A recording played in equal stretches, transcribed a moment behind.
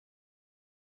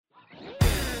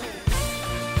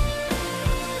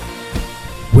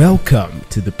Welcome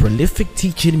to the prolific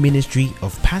teaching ministry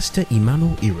of Pastor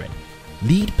Emmanuel Iren,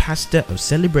 lead pastor of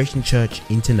Celebration Church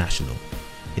International.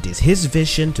 It is his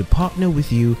vision to partner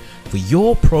with you for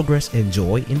your progress and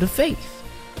joy in the faith.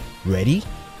 Ready,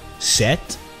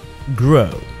 set,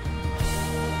 grow.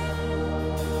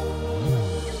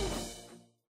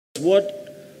 What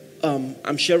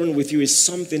I'm sharing with you is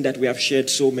something that we have shared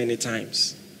so many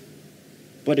times,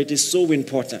 but it is so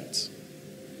important.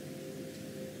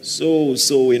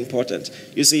 So important.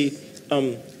 You see,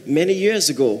 many years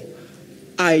ago,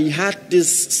 I had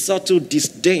this subtle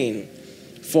disdain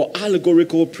for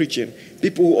allegorical preaching.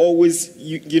 People who always,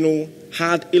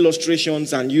 had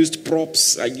illustrations and used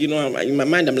props. In my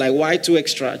mind, I'm like, why too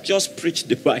extra? Just preach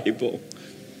the Bible.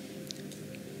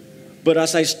 But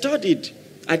as I studied,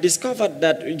 I discovered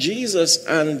that Jesus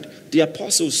and the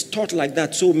apostles taught like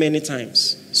that so many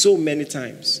times. So many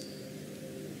times.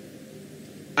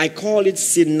 I call it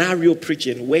scenario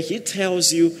preaching, where he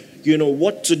tells you,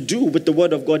 what to do with the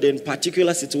word of God in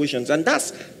particular situations. And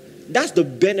that's the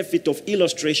benefit of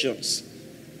illustrations.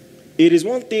 It is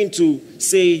one thing to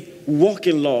say, walk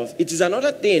in love. It is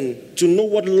another thing to know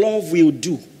what love will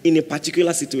do in a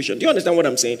particular situation. Do you understand what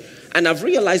I'm saying? And I've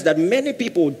realized that many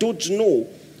people don't know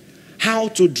how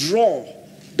to draw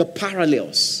the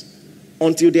parallels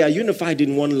until they are unified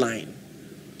in one line.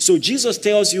 So Jesus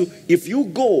tells you, if you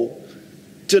go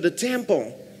to the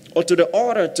temple or to the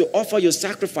altar to offer your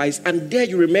sacrifice, and there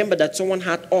you remember that someone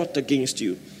had aught against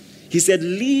you, he said,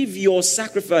 leave your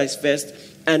sacrifice first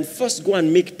and first go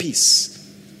and make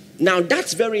peace. Now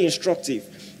that's very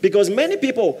instructive, because many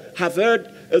people have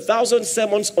heard 1,000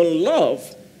 sermons on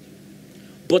love,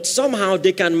 but somehow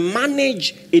they can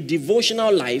manage a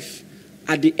devotional life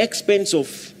at the expense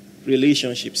of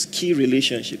relationships, key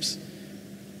relationships.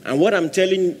 And what I'm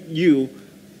telling you,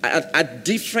 at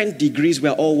different degrees, we're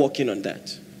all working on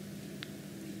that.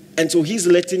 And so he's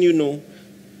letting you know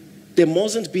there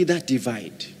mustn't be that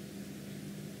divide.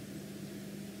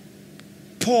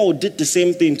 Paul did the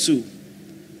same thing too.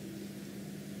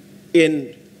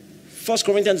 In 1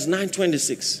 Corinthians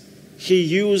 9:26, he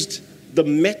used the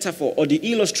metaphor or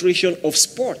the illustration of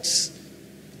sports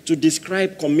to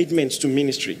describe commitments to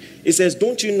ministry. He says,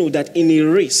 don't you know that in a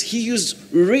race, he used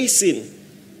racing.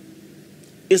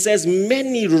 It says,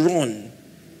 many run,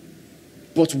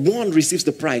 but one receives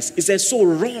the prize. It says, so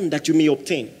run that you may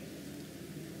obtain.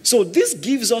 So this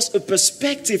gives us a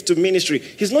perspective to ministry.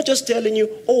 He's not just telling you,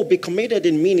 be committed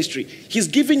in ministry. He's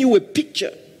giving you a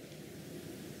picture.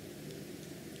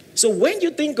 So when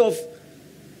you think of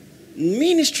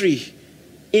ministry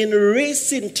in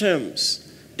racing terms,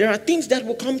 there are things that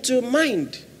will come to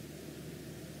mind.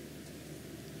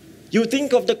 You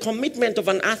think of the commitment of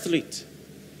an athlete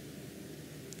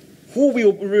who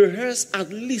will rehearse at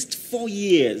least 4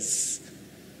 years.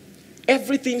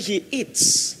 Everything he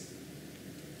eats,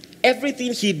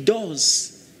 everything he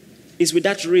does is with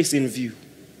that race in view.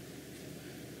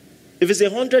 If it's a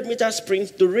 100-meter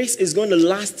sprint, the race is going to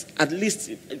last at least,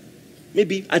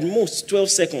 maybe at most 12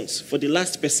 seconds for the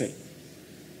last person.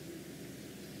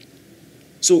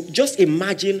 So just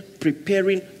imagine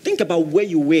preparing. Think about where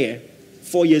you were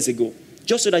 4 years ago,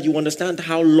 just so that you understand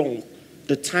how long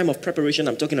the time of preparation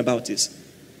I'm talking about is.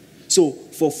 So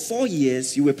for 4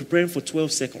 years, you were preparing for 12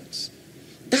 seconds.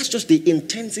 That's just the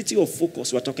intensity of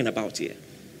focus we're talking about here.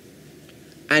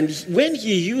 And when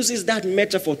he uses that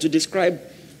metaphor to describe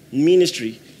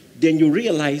ministry, then you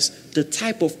realize the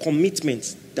type of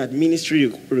commitment that ministry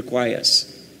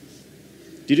requires.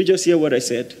 Did you just hear what I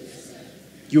said?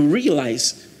 You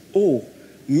realize,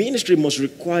 ministry must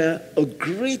require a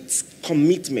great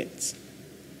commitment.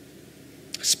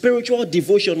 Spiritual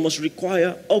devotion must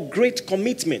require a great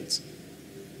commitment.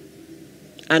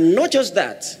 And not just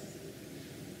that,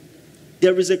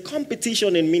 there is a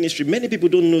competition in ministry. Many people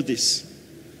don't know this.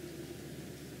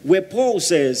 Where Paul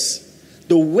says,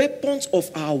 the weapons of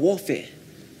our warfare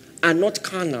are not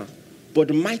carnal,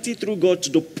 but mighty through God to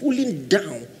the pulling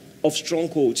down of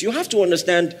strongholds. You have to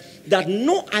understand that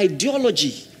no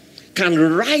ideology can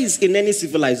rise in any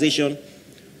civilization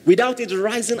without it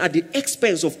rising at the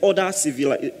expense of other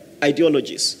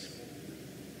ideologies.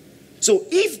 So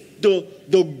if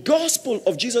the gospel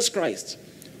of Jesus Christ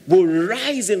will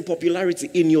rise in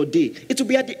popularity in your day, it will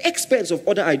be at the expense of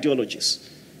other ideologies.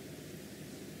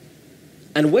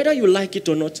 And whether you like it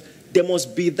or not, there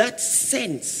must be that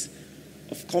sense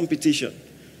of competition.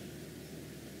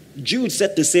 Jude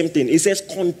said the same thing. He says,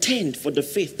 contend for the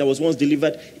faith that was once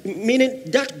delivered.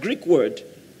 Meaning that Greek word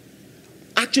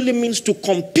actually means to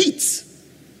compete.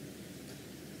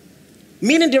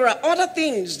 Meaning there are other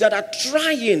things that are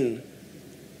trying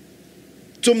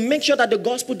to make sure that the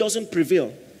gospel doesn't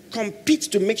prevail. compete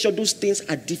to make sure those things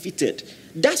are defeated.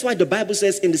 That's why the Bible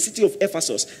says in the city of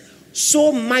Ephesus,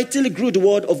 so mightily grew the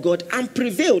word of God and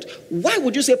prevailed. Why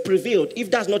would you say prevailed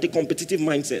if that's not a competitive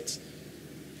mindset?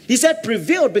 He said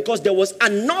prevailed because there was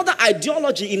another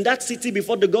ideology in that city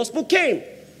before the gospel came.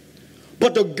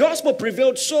 But the gospel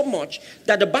prevailed so much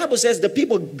that the Bible says the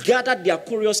people gathered their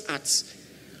curious arts,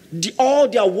 all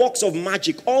their works of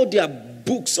magic, all their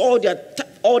books, all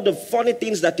the funny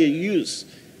things that they use,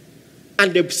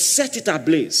 and they set it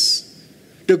ablaze.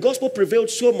 The gospel prevailed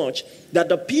so much that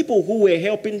the people who were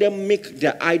helping them make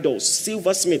their idols,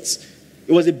 silversmiths,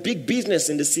 it was a big business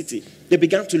in the city. They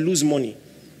began to lose money.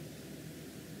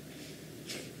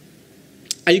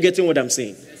 Are you getting what I'm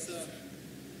saying? Yes, sir.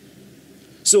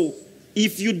 So,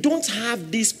 if you don't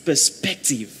have this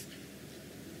perspective,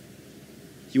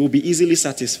 you will be easily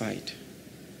satisfied.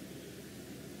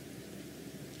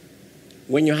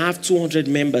 When you have 200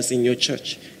 members in your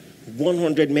church,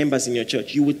 100 members in your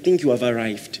church, you would think you have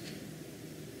arrived.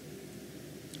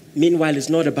 Meanwhile, it's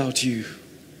not about you.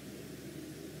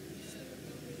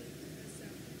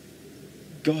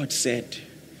 God said,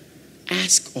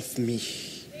 ask of me,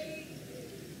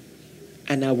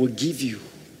 and I will give you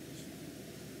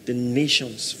the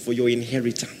nations for your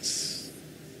inheritance.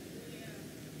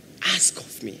 Ask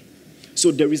of me.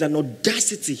 So there is an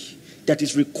audacity that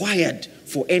is required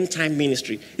for end time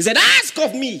ministry. He said, ask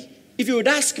of me. If you would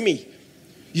ask me,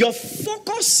 your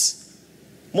focus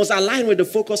must align with the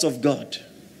focus of God.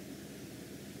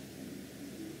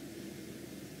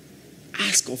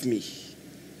 Ask of me.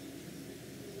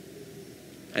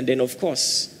 And then, of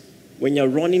course, when you're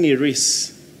running a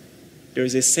race, there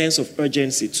is a sense of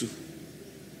urgency too.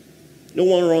 No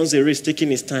one runs a race taking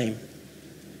his time.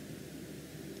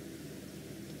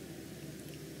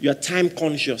 You are time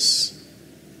conscious.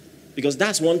 Because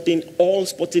that's one thing all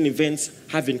sporting events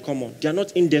have in common. They are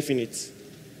not indefinite.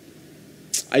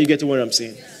 Are you getting what I'm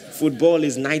saying? Football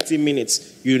is 90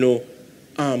 minutes.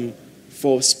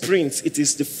 For sprints, it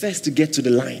is the first to get to the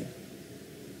line.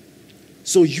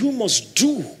 So you must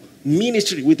do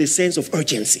ministry with a sense of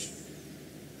urgency.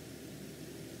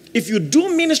 If you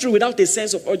do ministry without a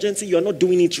sense of urgency, you are not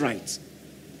doing it right.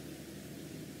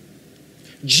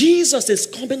 Jesus is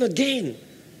coming again.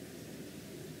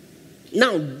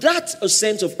 Now, that's a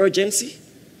sense of urgency.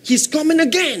 He's coming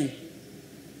again.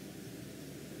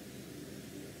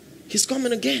 He's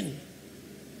coming again.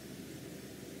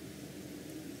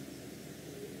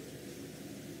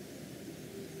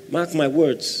 Mark my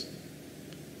words.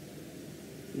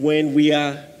 When we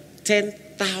are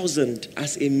 10,000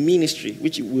 as a ministry,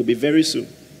 which will be very soon,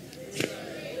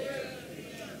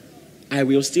 I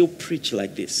will still preach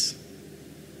like this.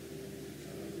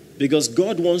 Because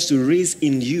God wants to raise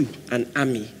in you an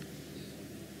army.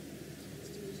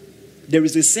 There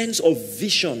is a sense of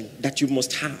vision that you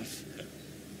must have,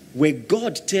 where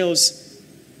God tells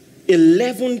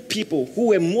 11 people who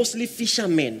were mostly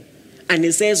fishermen, and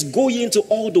he says, go ye into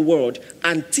all the world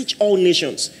and teach all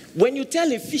nations. When you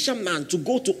tell a fisherman to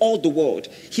go to all the world,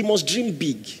 he must dream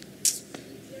big.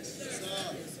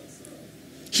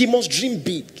 He must dream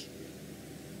big.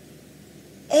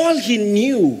 All he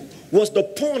knew was the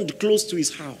pond close to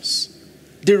his house,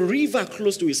 the river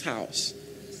close to his house,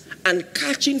 and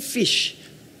catching fish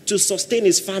to sustain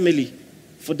his family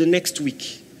for the next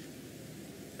week.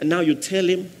 And now you tell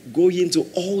him, go into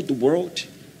all the world.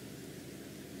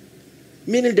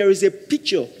 Meaning there is a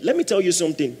picture. Let me tell you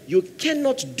something. You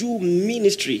cannot do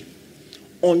ministry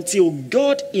until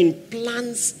God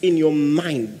implants in your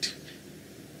mind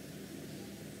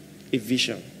a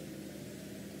vision.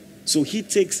 So he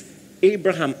takes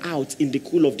Abraham out in the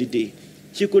cool of the day.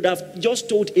 He could have just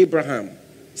told Abraham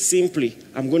simply,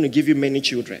 I'm going to give you many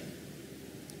children.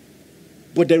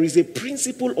 But there is a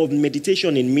principle of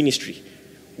meditation in ministry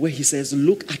where he says,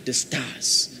 look at the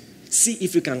stars. See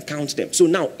if you can count them. So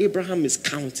now Abraham is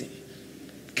counting.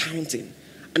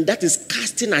 And that is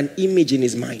casting an image in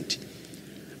his mind.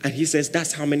 And he says,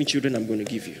 that's how many children I'm going to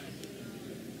give you.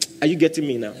 Are you getting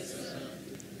me now?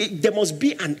 There must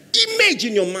be an image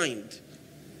in your mind.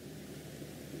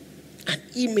 An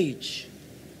image.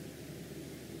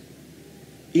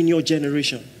 In your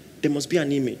generation, there must be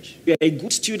an image. If you are a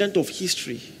good student of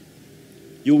history,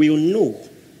 you will know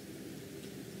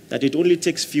that it only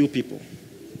takes few people.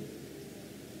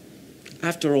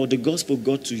 After all, the gospel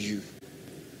got to you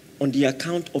on the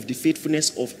account of the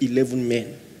faithfulness of 11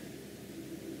 men.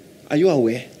 Are you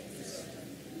aware?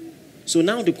 So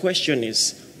now the question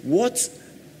is, what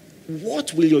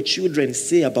will your children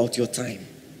say about your time?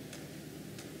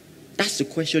 That's the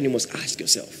question you must ask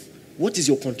yourself. What is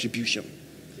your contribution?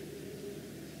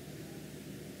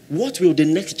 What will the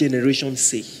next generation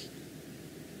say?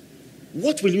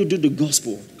 What will you do the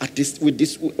gospel with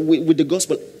the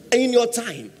gospel in your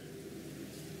time?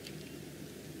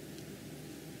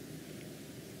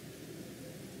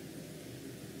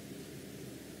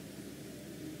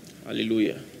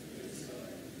 Hallelujah.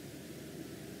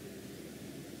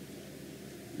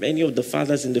 Many of the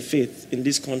fathers in the faith in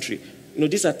this country,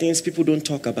 these are things people don't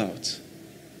talk about.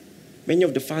 Many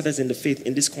of the fathers in the faith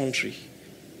in this country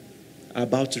are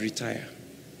about to retire,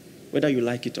 whether you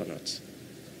like it or not.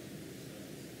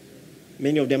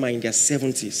 Many of them are in their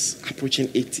 70s, approaching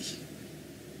 80.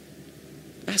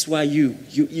 That's why you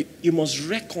must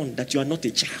reckon that you are not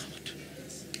a child.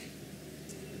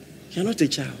 You're not a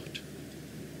child.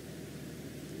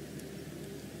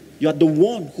 You are the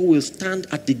one who will stand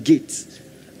at the gate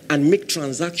and make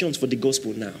transactions for the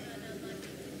gospel now.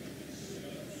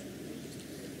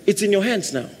 It's in your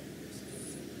hands now.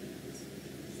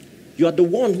 You are the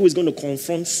one who is going to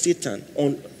confront Satan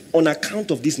on account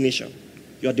of this nation.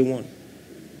 You are the one.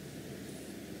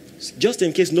 Just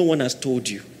in case no one has told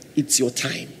you, it's your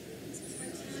time.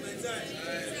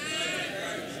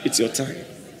 It's your time.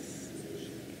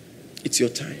 It's your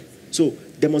time. So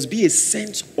there must be a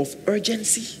sense of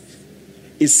urgency,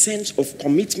 a sense of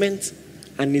commitment,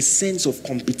 and a sense of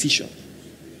competition.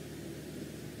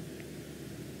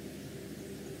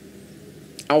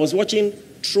 I was watching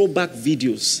throwback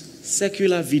videos,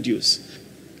 secular videos,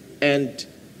 and,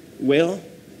 well,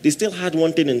 they still had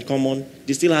one thing in common.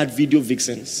 They still had video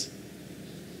vixens.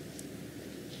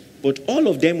 But all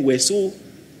of them were so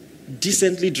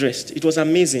decently dressed. It was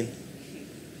amazing.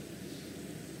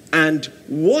 And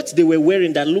what they were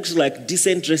wearing that looks like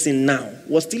decent dressing now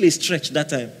was still a stretch that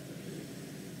time.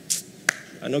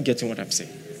 I'm not getting what I'm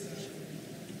saying.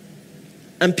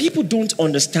 And people don't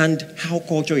understand how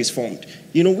culture is formed.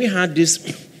 We had this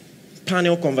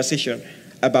panel conversation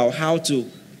about how to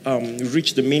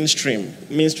reach the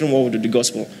mainstream world of the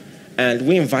gospel. And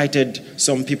we invited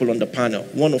some people on the panel,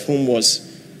 one of whom was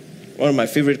one of my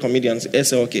favorite comedians,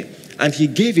 SLK. And he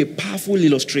gave a powerful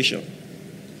illustration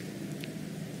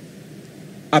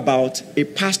about a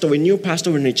new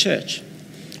pastor in a church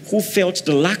who felt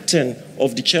the lectern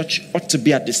of the church ought to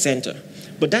be at the center.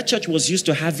 But that church was used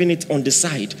to having it on the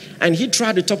side. And he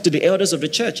tried to talk to the elders of the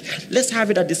church. Let's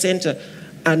have it at the center.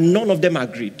 And none of them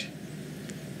agreed.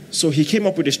 So he came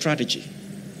up with a strategy.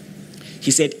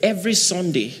 He said every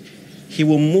Sunday, he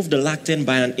will move the lectern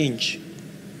by an inch.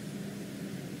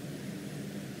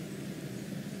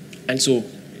 And so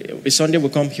a Sunday will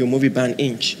come, he'll move it by an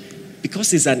inch.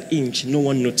 Because it's an inch, no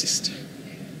one noticed.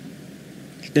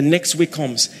 The next week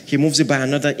comes, he moves it by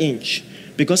another inch.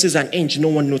 Because it's an inch, no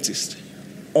one noticed.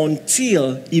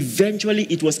 Until eventually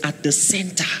it was at the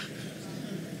center.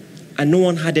 And no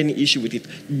one had any issue with it.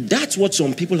 That's what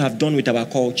some people have done with our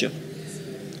culture.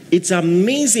 It's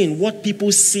amazing what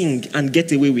people sing and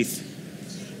get away with.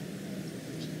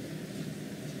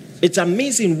 It's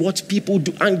amazing what people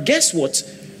do. And guess what?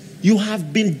 You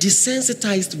have been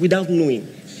desensitized without knowing.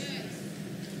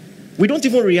 We don't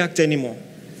even react anymore.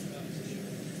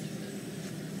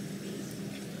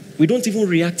 We don't even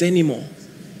react anymore.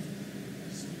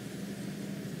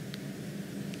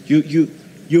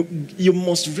 You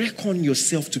must reckon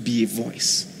yourself to be a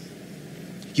voice.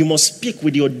 You must speak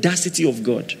with the audacity of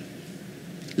God.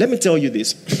 Let me tell you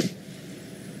this.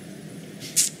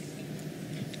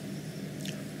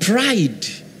 Pride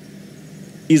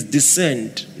is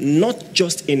discerned not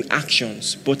just in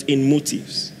actions, but in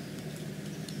motives.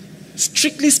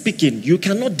 Strictly speaking, you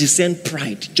cannot discern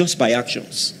pride just by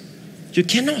actions. You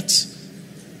cannot.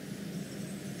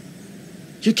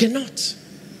 You cannot.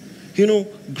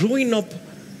 Growing up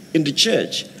in the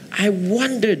church, I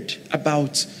wondered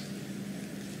about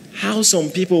how some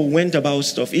people went about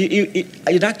stuff.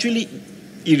 It actually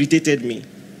irritated me.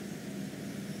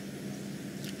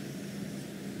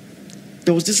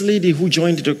 There was this lady who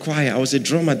joined the choir. I was a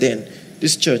drummer then.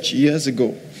 This church, years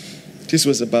ago. This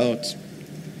was about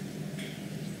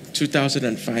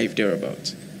 2005,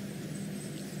 thereabout.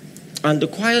 And the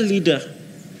choir leader,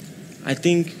 I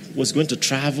think, was going to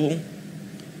travel.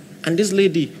 And this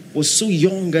lady was so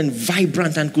young and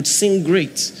vibrant and could sing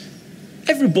great.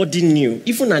 Everybody knew,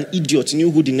 even an idiot knew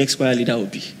who the next choir leader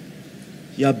would be.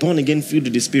 You are born again, filled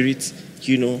with the Spirit,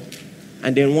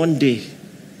 And then one day,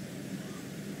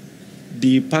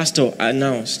 the pastor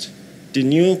announced, the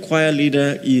new choir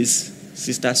leader is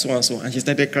Sister So-and-so. And she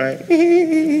started crying.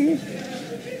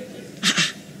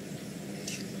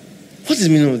 What is the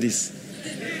meaning of this?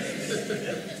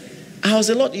 I was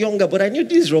a lot younger, but I knew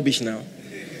this is rubbish now.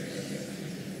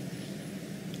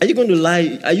 Are you going to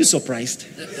lie? Are you surprised?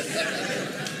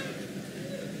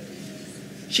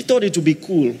 She thought it would be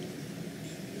cool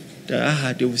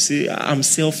They will say, I'm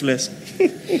selfless.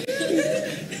 It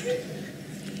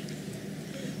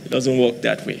doesn't work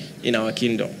that way in our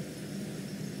kingdom.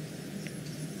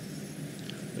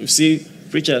 You see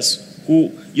preachers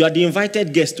who, you are the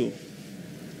invited guest to.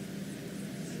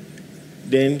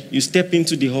 Then you step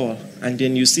into the hall and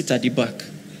then you sit at the back.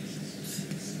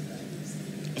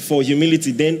 For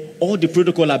humility, then all the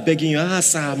protocol are begging you,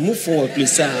 sir, move forward,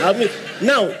 please, sir.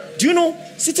 Now, do you know,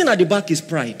 sitting at the back is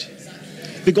pride.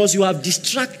 Because you have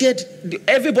distracted,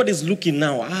 everybody's looking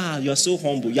now. You are so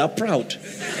humble, you are proud.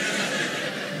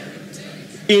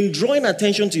 In drawing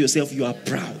attention to yourself, you are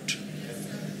proud.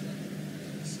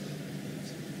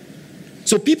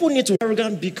 So people need to be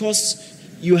arrogant because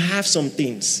you have some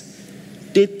things.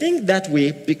 They think that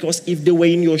way because if they were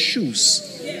in your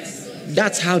shoes,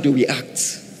 that's how they will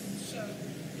act.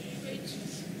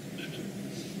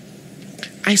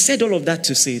 I said all of that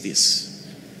to say this.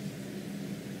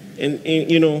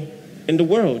 In the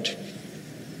world,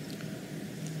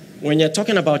 when you're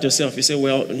talking about yourself, you say,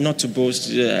 well, not to boast.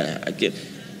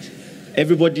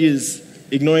 Everybody is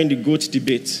ignoring the GOAT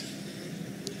debate.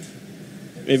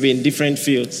 Maybe in different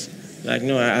fields. Like,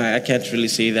 no, I can't really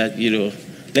say that,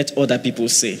 let other people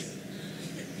say.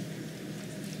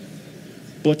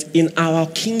 But in our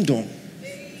kingdom,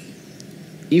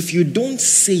 if you don't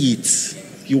say it,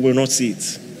 you will not see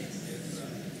it.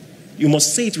 You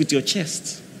must say it with your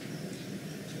chest.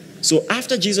 So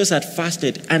after Jesus had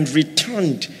fasted and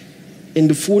returned in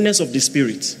the fullness of the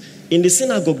Spirit, in the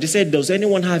synagogue, they said, does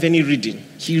anyone have any reading?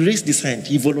 He raised his hand.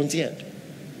 He volunteered.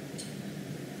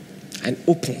 And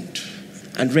opened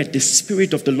and read, the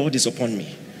Spirit of the Lord is upon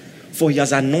me, for he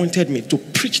has anointed me to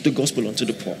preach the gospel unto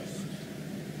the poor.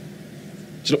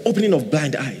 To the opening of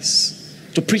blind eyes,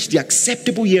 to preach the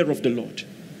acceptable year of the Lord.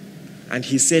 And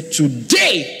he said,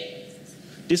 today,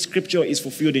 this scripture is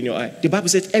fulfilled in your eye. The Bible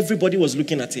says everybody was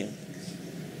looking at him.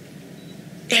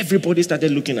 Everybody started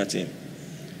looking at him.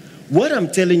 What I'm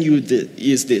telling you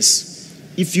is this.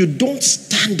 If you don't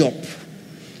stand up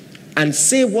and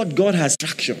say what God has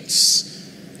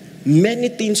instructions, many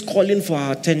things calling for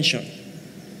our attention,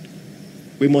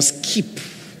 we must keep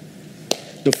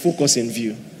the focus in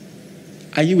view.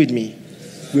 Are you with me?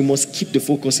 We must keep the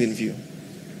focus in view.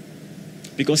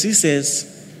 Because he says,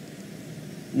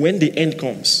 when the end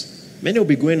comes, many will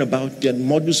be going about their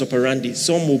modus operandi.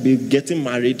 Some will be getting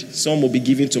married, some will be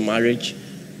given to marriage,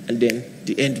 and then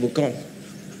the end will come.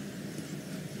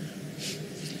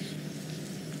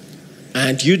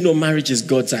 And marriage is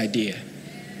God's idea.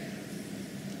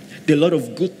 There are a lot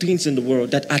of good things in the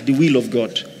world that are the will of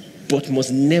God, but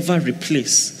must never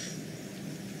replace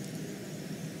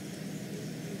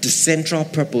the central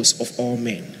purpose of all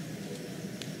men.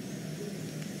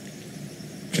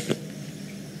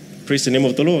 Praise the name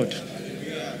of the Lord.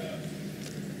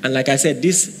 And like I said,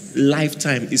 this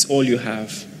lifetime is all you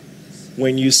have.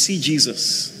 When you see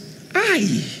Jesus,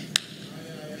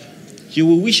 you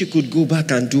will wish you could go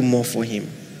back and do more for him.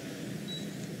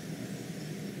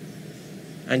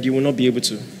 And you will not be able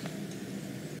to.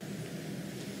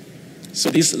 So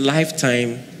this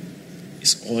lifetime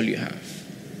is all you have.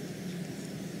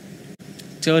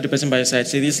 Tell the person by your side,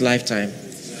 say, this lifetime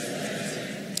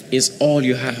is all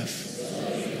you have.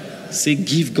 Say,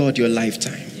 give God your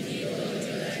lifetime.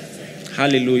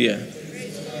 Hallelujah.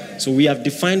 So we have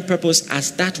defined purpose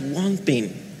as that one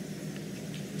thing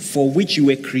for which you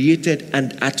were created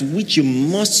and at which you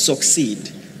must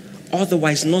succeed.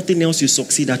 Otherwise, nothing else you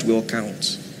succeed at will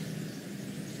count.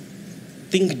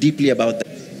 Think deeply about that.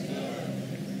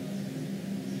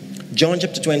 John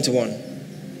chapter 21.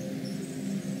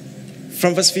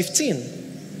 From verse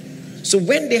 15. So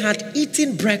when they had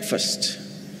eaten breakfast,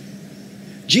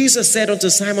 Jesus said unto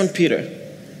Simon Peter,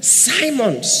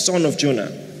 Simon, son of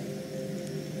Jonah,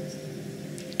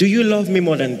 do you love me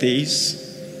more than these?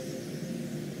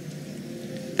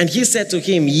 And he said to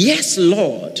him, yes,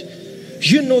 Lord,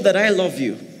 you know that I love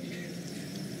you.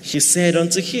 He said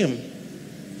unto him,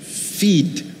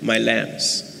 feed my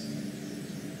lambs.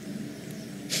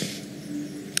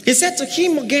 He said to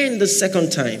him again the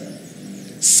second time,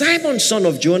 Simon, son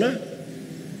of Jonah.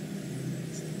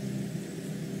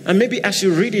 And maybe as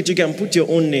you read it, you can put your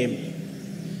own name.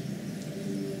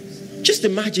 Just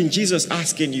imagine Jesus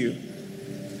asking you,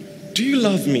 do you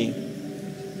love me?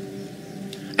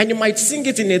 And you might sing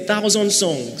it in 1,000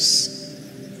 songs.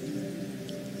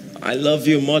 I love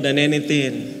you more than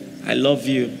anything. I love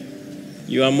you.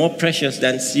 You are more precious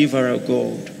than silver or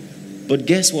gold. But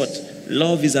guess what?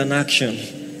 Love is an action.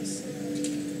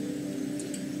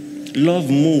 Love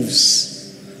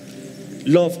moves.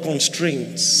 Love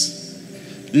constrains.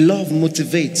 Love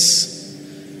motivates.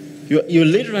 You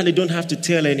literally don't have to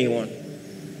tell anyone.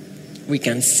 we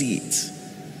can see it.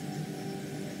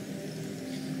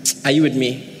 Are you with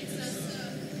me?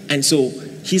 And so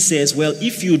he says, well,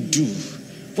 if you do,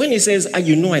 when he says,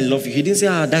 you know I love you, he didn't say,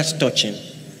 that's touching.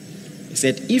 He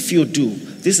said, if you do,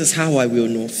 this is how I will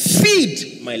know.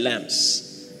 Feed my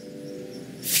lambs.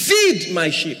 Feed my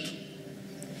sheep.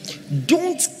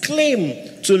 Don't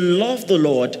claim to love the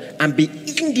Lord and be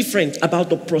indifferent about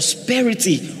the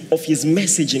prosperity of his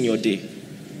message in your day.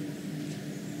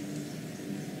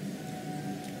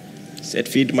 He said,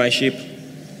 feed my sheep.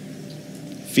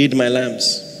 Feed my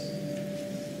lambs.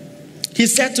 He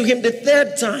said to him the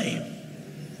third time.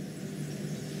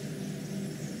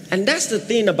 And that's the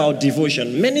thing about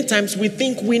devotion. Many times we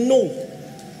think we know.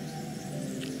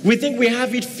 We think we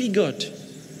have it figured.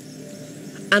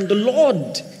 And the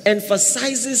Lord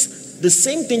emphasizes the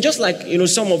same thing. Just like,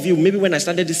 some of you, maybe when I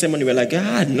started this sermon, you were like,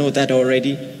 I know that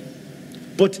already.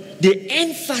 But the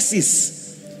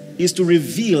emphasis is to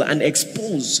reveal and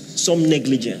expose some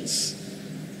negligence.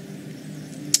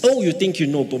 Oh, you think you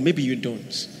know, but maybe you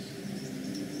don't.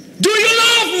 Do you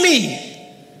love me?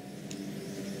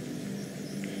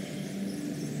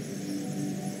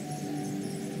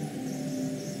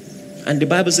 And the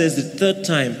Bible says the third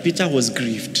time, Peter was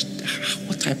grieved.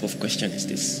 What type of question is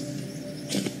this?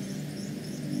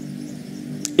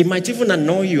 It might even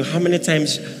annoy you how many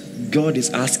times God is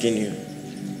asking you.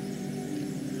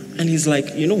 And he's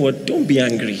like, you know what? Don't be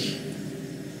angry.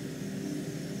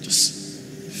 Just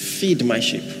feed my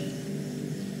sheep.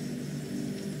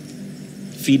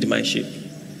 Feed my sheep.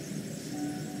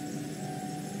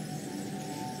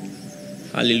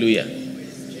 Hallelujah.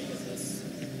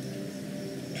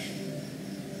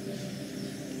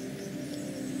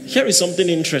 Here is something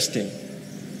interesting.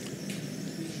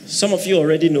 Some of you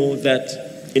already know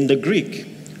that in the Greek,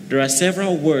 there are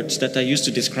several words that are used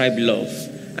to describe love,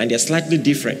 and they're slightly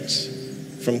different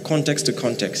from context to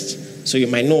context. So you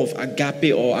might know of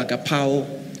agape or agapao.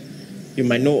 You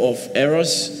might know of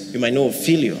eros. You might know of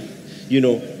phileo.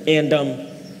 And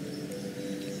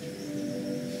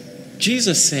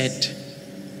Jesus said,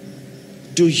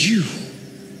 do you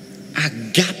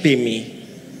agape me?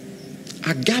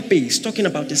 Agape is talking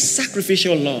about the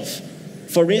sacrificial love.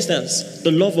 For instance,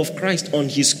 the love of Christ on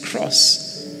his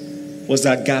cross was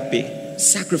agape,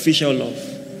 sacrificial love.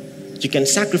 You can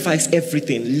sacrifice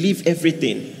everything, leave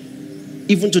everything,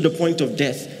 even to the point of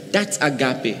death. That's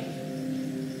agape.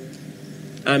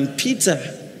 And Peter,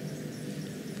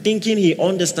 thinking he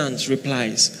understands,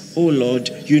 replies, oh Lord,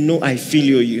 you know I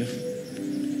feel you.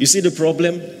 You see the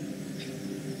problem?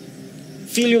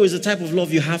 Phileo is the type of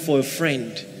love you have for a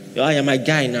friend. I am my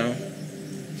guy now.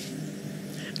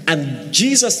 And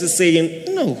Jesus is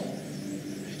saying, no.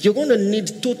 You're going to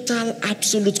need total,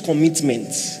 absolute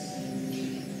commitment.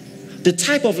 The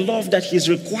type of love that he's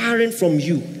requiring from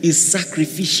you is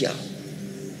sacrificial.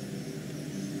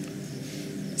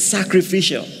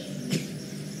 Sacrificial.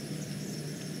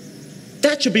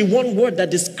 That should be one word that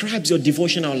describes your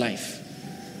devotional life.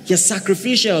 You're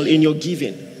sacrificial in your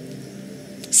giving.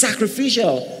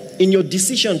 Sacrificial in your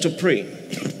decision to pray.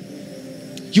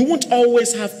 You won't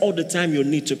always have all the time you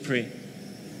need to pray.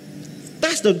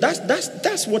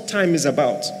 That's what time is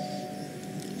about.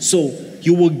 So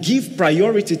you will give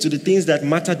priority to the things that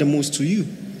matter the most to you.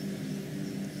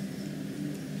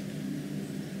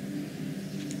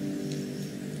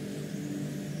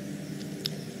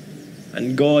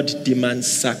 And God demands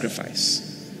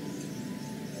sacrifice.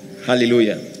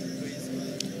 Hallelujah.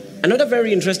 Another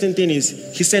very interesting thing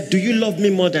is, he said, do you love me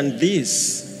more than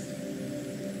this?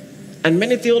 And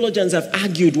many theologians have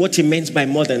argued what he meant by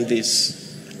more than this.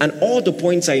 And all the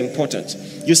points are important.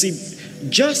 You see,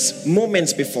 just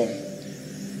moments before,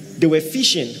 they were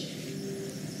fishing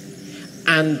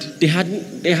and they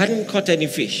hadn't caught any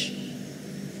fish.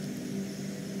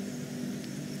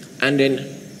 And then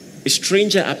a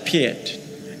stranger appeared.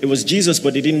 It was Jesus,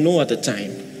 but they didn't know at the time.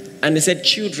 And they said,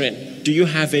 children, do you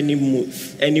have any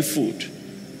food?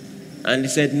 And they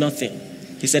said, nothing.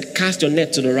 He said, cast your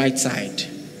net to the right side.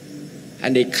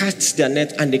 And they cast their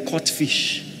net and they caught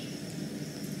fish.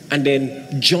 And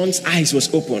then John's eyes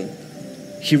was open.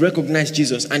 He recognized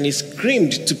Jesus and he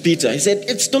screamed to Peter. He said,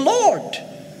 it's the Lord.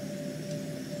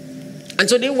 And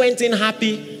so they went in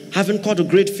happy, having caught a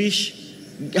great fish,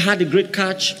 had a great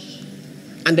catch,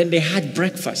 and then they had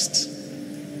breakfast.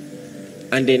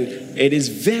 And then it is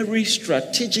very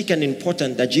strategic and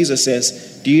important that Jesus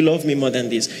says, do you love me more than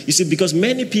this? You see, because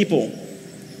many people,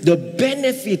 the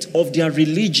benefit of their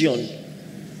religion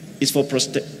is for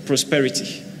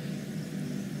prosperity.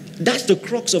 That's the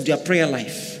crux of their prayer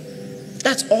life.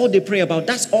 That's all they pray about.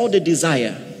 That's all they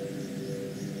desire.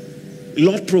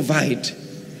 Lord, provide.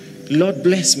 Lord,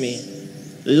 bless me.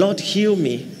 Lord, heal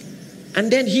me.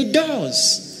 And then he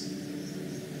does.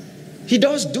 He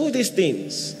does do these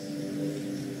things.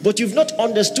 But you've not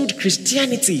understood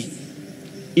Christianity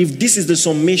if this is the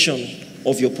summation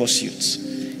of your pursuits.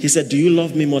 He said, do you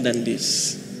love me more than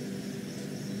this?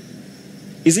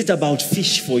 Is it about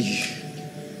fish for you?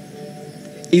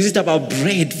 Is it about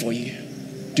bread for you?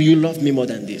 Do you love me more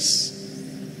than this?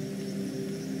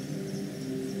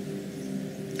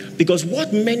 Because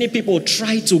what many people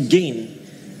try to gain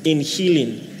in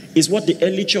healing is what the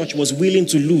early church was willing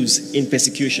to lose in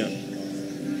persecution.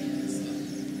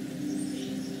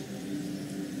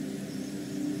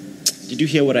 Did you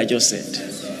hear what I just said?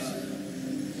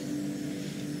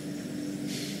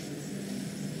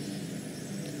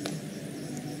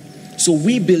 So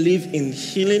we believe in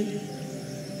healing.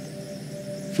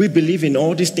 We believe in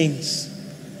all these things.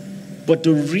 But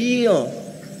the real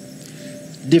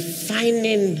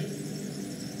defining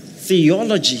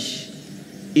theology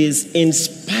is, in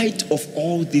spite of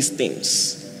all these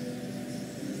things,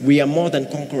 we are more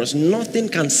than conquerors. Nothing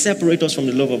can separate us from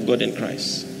the love of God in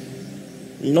Christ.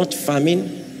 Not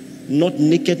famine, not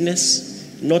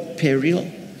nakedness, not peril,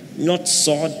 not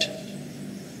sword.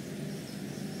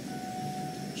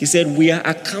 He said, we are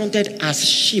accounted as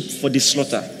sheep for the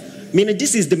slaughter. Meaning,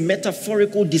 this is the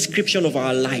metaphorical description of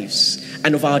our lives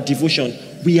and of our devotion.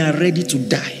 We are ready to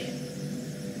die.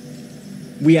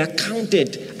 We are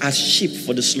counted as sheep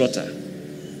for the slaughter.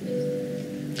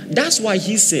 That's why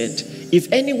he said,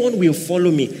 if anyone will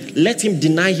follow me, let him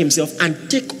deny himself and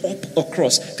take up a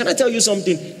cross. Can I tell you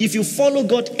something? If you follow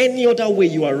God any other way,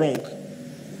 you are wrong.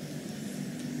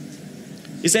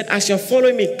 He said, as you're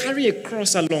following me, carry a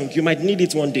cross along. You might need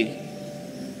it one day.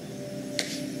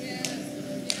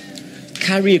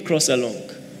 Carry a cross along.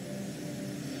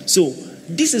 So,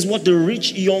 this is what the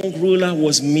rich young ruler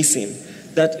was missing.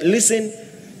 That, listen,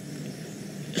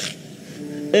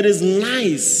 it is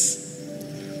nice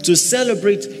to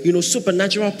celebrate,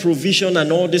 supernatural provision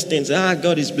and all these things.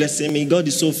 God is blessing me. God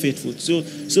is so faithful.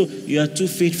 So you are too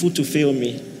faithful to fail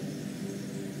me.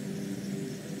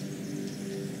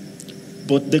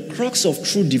 But the crux of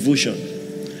true devotion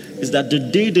is that the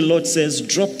day the Lord says,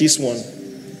 drop this one,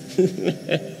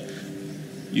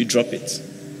 you drop it.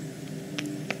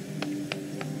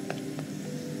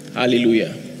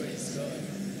 Hallelujah.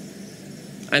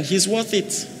 And he's worth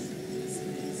it.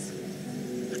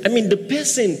 I mean, the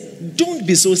person, don't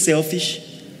be so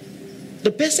selfish.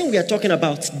 The person we are talking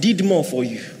about did more for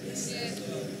you.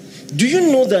 Do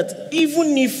you know that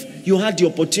even if you had the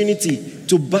opportunity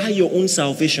to buy your own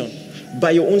salvation,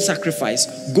 by your own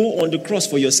sacrifice, go on the cross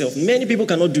for yourself, many people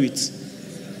cannot do it.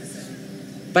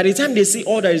 By the time they see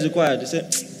all that is required, they say,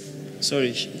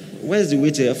 sorry, where's the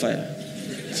way to hellfire?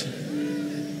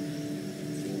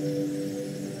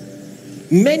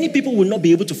 Many people will not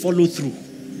be able to follow through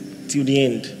till the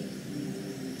end.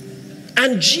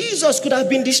 And Jesus could have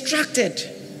been distracted.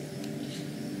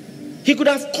 He could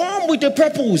have come with a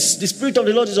purpose. The Spirit of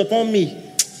the Lord is upon me.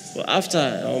 But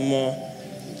after,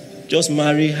 just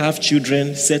marry, have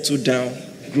children, settle down,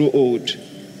 grow old.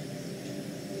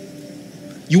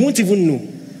 You won't even know.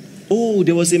 Oh,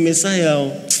 there was a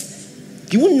Messiah.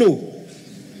 You won't know.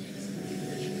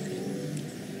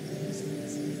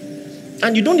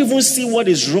 And you don't even see what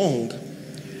is wrong,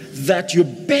 that you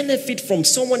benefit from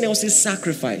someone else's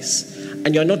sacrifice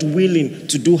and you're not willing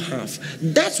to do half.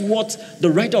 That's what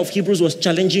the writer of Hebrews was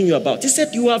challenging you about. He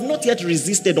said, you have not yet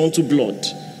resisted unto blood.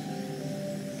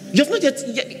 You have not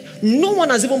yet, no one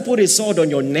has even put a sword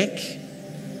on your neck.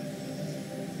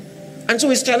 And so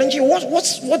he's challenging you.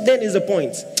 What then is the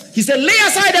point? He said, lay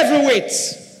aside every weight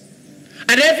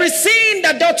and every sin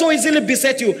that doth so easily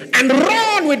beset you, and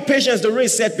run with patience the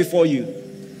race set before you.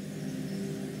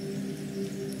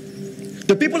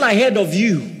 The people ahead of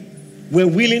you were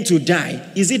willing to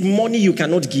die. Is it money you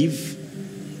cannot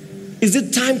give? Is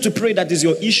it time to pray that is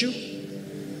your issue?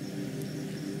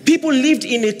 People lived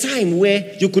in a time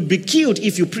where you could be killed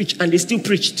if you preach, and they still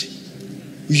preached.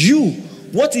 You,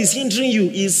 what is hindering you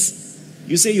is,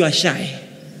 you say you are shy.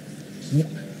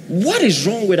 What is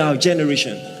wrong with our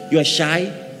generation? You are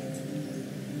shy.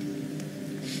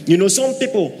 Some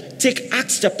people take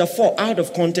Acts chapter 4 out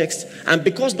of context, and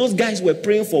because those guys were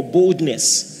praying for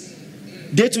boldness,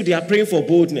 they too, they are praying for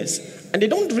boldness. And they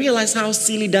don't realize how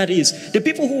silly that is. The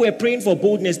people who were praying for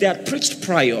boldness, they had preached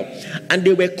prior, and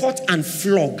they were caught and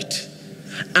flogged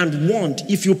and warned,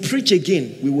 if you preach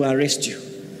again, we will arrest you.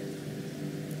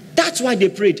 That's why they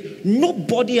prayed.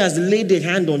 Nobody has laid a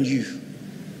hand on you.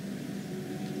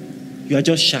 You are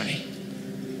just shy.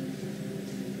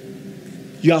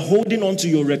 You are holding on to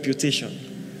your reputation.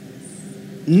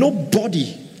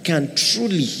 Nobody can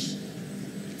truly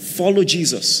follow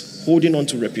Jesus, holding on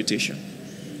to reputation.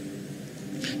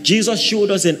 Jesus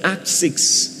showed us in Acts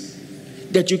 6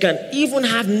 that you can even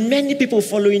have many people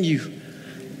following you,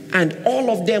 and all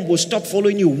of them will stop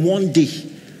following you one day,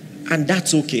 and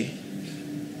that's okay.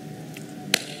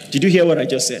 Did you hear what I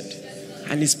just said?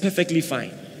 And it's perfectly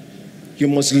fine. You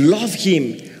must love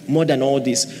him more than all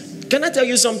this. Can I tell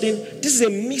you something? This is a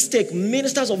mistake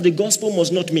ministers of the gospel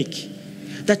must not make.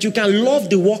 That you can love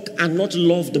the work and not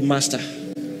love the master.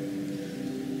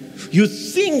 You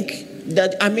think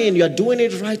that, you are doing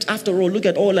it right. After all, look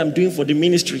at all I'm doing for the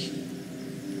ministry.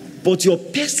 But your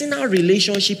personal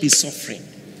relationship is suffering.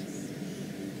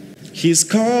 He's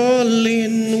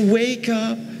calling, wake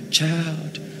up,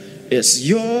 child. It's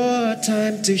your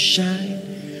time to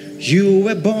shine. You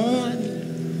were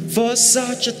born for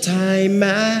such a time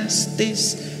as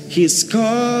this. He's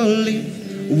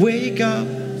calling, wake up,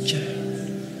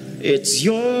 child. It's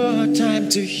your time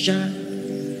to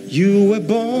shine. You were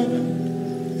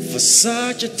born for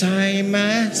such a time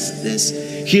as this.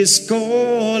 He's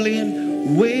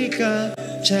calling, wake up,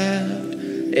 child.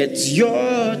 It's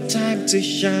your time to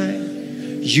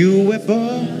shine. You were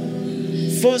born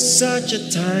for such a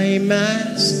time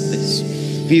as this.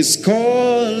 He's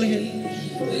calling.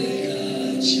 Wake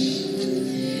up, child.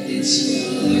 It's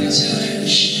your time to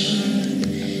shine.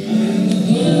 You were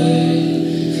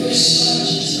born for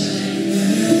such a time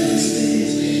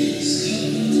as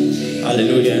this.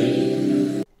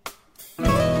 Hallelujah.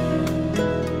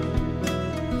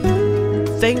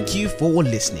 Thank you for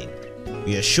listening.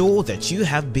 We are sure that you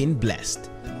have been blessed.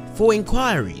 For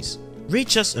inquiries,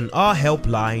 reach us on our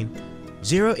helpline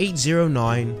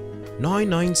 0809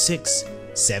 996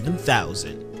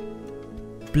 7000.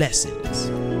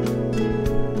 Blessings.